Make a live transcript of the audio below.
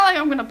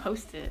gonna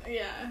post it.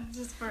 Yeah,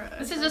 just for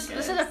us. This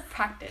is a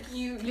practice.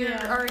 You're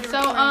already So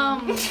I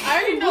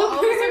already know all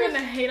of us are gonna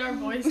hate our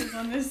voices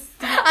on this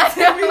stuff. I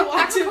know.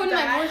 I've recorded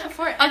my voice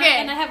before. Okay.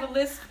 And I have a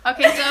list.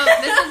 Okay, so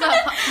this is our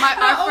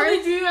Not only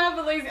first. do you have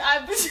a lazy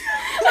eye, but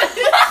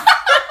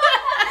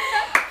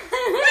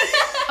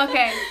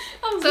Okay,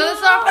 so this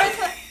is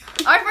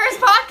our first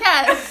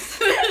podcast.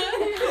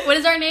 What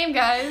is our name,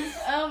 guys?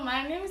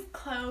 my name is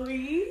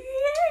Chloe.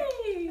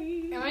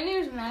 And my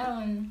name is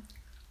Madeline.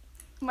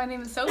 My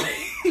name is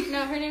Sophie.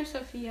 No, her name's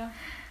Sophia.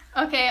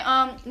 Okay,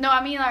 no,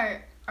 I mean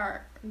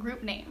our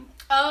group name.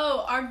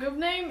 Oh, our group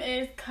name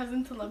is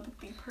Cousin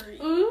Telepathy Puri.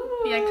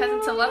 Ooh. Yeah,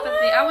 Cousin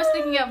Telepathy. I was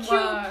thinking of Cute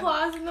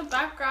applause in the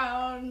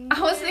background. I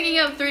was thinking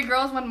of 3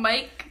 girls, 1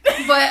 mic,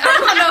 but I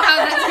don't know how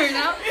that turned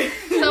out.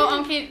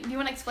 So, do you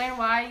want to explain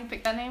why you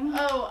picked that name?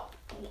 Oh,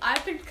 I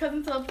picked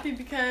Cousin Telepathy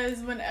because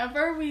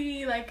whenever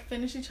we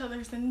finish each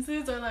other's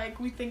sentences or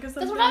we think of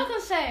something. That's what I was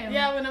gonna say.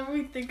 Yeah, whenever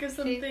we think of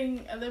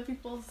something other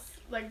people's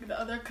the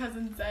other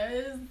cousin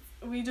says,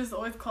 we just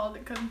always called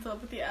it Cousin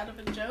Telepathy out of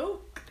a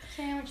joke.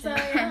 Sandwich. So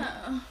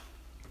yeah.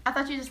 I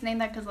thought you just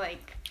named that because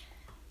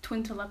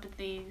twin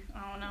telepathy.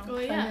 I don't know.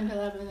 Well, yeah,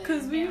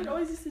 because we would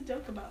always used to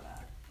joke about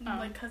that.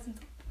 Oh. Cousin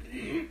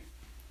Telepathy.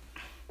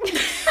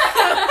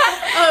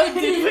 Oh,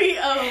 did we?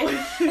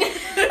 Oh.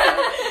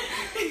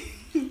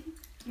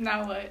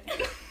 Now what?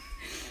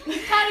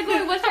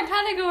 Category. What's our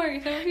category,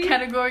 Sophie?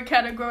 Category.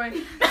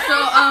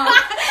 So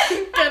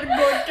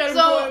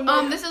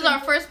this is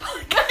our first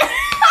podcast,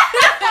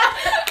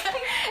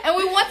 and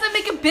we want to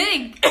make it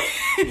big,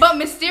 but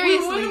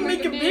mysteriously. We want to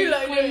make it big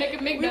like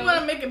that. We want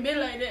to make it big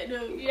like that,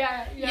 though.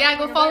 Yeah.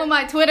 Go follow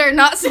my Twitter,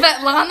 not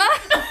Svetlana.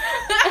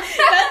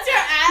 That's your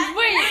app.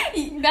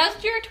 Wait,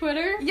 that's your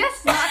Twitter?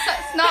 Yes, not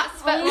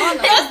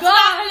Svetlana. That's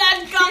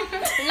gone.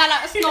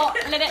 It's not.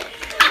 Let it.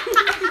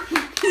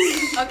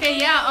 Okay,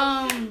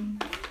 yeah.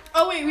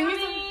 Oh wait,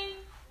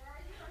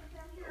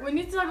 we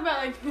need to talk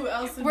about who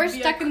else. We're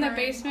stuck in the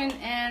basement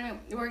and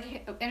we're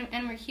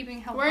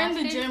keeping help. We're in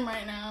the hostage. gym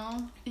right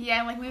now.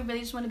 Yeah, we really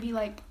just want to be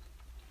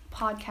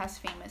podcast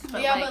famous.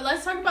 But but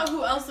let's talk about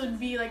who else would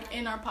be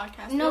in our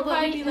podcast. No,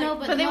 but they the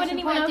wouldn't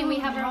even know thing, we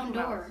who have we're our own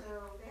talking door.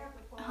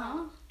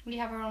 Huh? We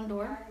have our own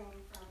door.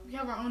 We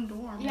have our own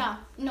dorm. Yeah,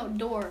 no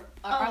door.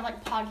 Our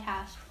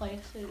podcast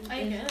place.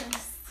 I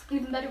guess.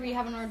 Even better, we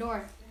have our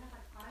door.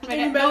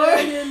 Even better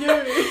than your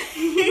door.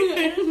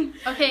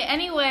 Okay,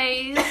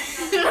 anyways. Was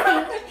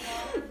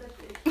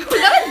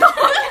that a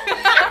dog?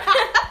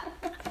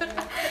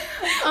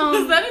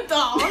 Is that a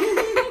dog?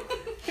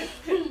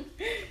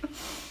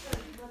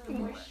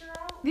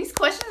 These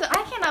questions,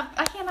 I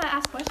cannot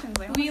ask questions.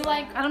 I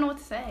don't know what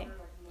to say.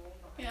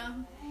 Yeah.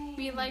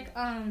 We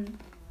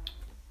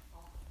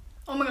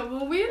Oh my god,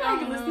 will we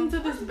listen to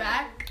this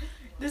back?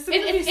 This is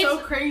gonna be so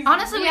crazy.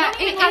 Honestly, yeah,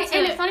 we don't even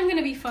and it's not even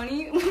gonna be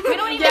funny. We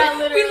don't even. Yeah,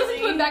 literally. We listen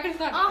to it back and it's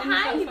not. Oh, and it's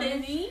hi, not funny.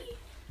 Lizzie.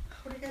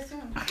 What are you guys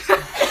doing?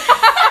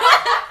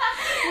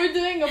 We're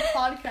doing a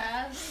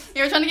podcast.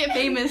 You're trying to get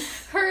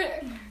famous.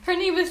 Her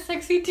name is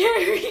Sexy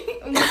Terry.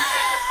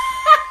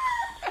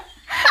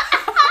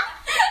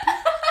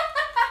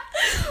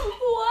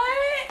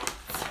 What?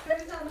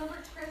 There's that number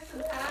Chris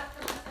and Pat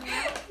from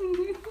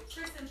SNL.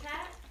 Chris and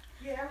Pat?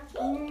 Yeah.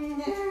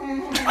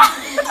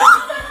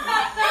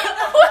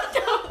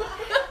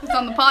 It's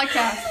on the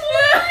podcast. Oh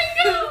my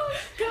god.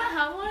 Can I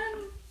have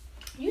one?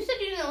 You said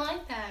you didn't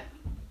like that.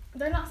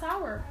 They're not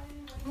sour.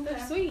 They're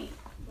sweet.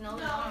 No,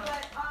 they're No, not.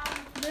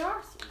 but They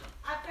are sweet.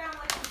 I found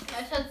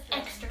That says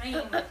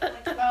extreme.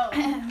 Oh.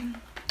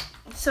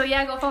 So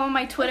yeah, go follow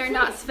my Twitter,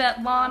 not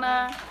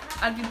Svetlana.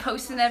 I'd be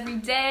posting every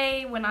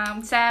day when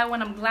I'm sad,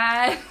 when I'm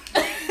glad.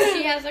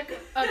 She has a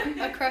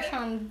crush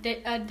on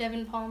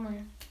Devin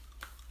Palmer.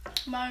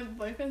 My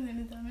boyfriend's name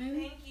is Devin.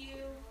 Thank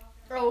you.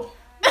 Oh.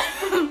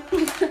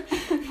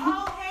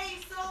 Oh, hey.